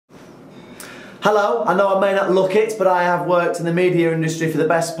Hello, I know I may not look it, but I have worked in the media industry for the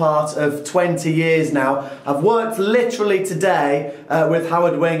best part of 20 years now. I've worked literally today with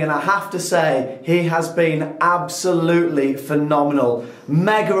Howard Wing, and I have to say, he has been absolutely phenomenal.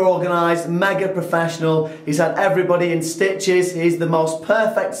 Mega organised, mega professional. He's had everybody in stitches. He's the most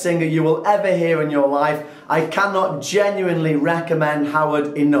perfect singer you will ever hear in your life. I cannot genuinely recommend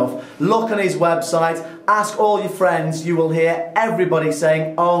Howard enough. Look on his website, ask all your friends, you will hear everybody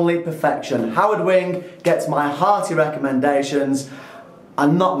saying only perfection. Howard Wing gets my hearty recommendations.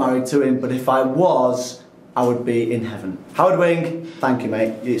 I'm not married to him, but if I was, I would be in heaven. Howard Wing, thank you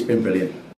mate, it's been brilliant.